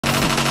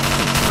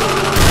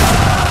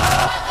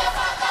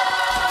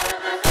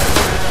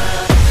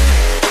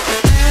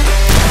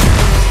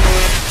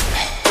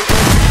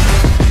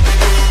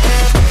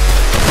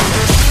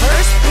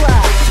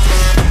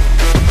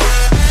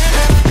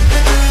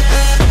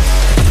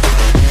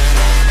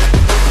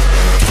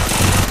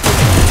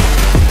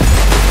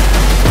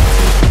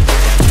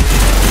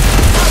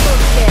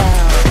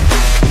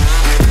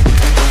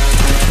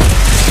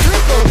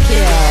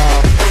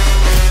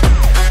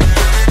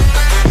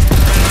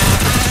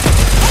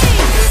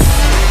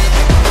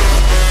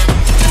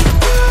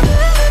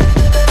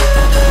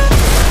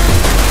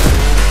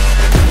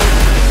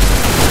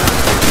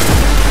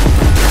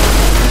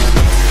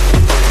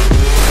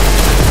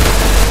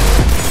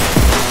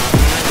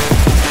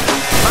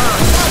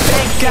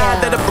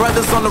God that the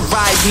brothers on the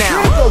rise now.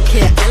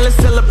 Endless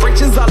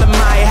celebrations all in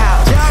my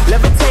house.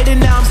 Levitating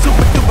now, I'm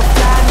super duper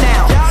fly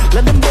now.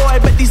 London boy,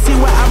 but they see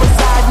where I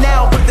reside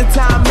now. Put the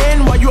time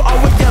in while you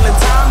always yelling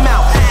time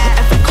out.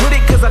 And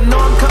quit it, cause I know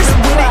I'm coming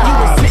with it.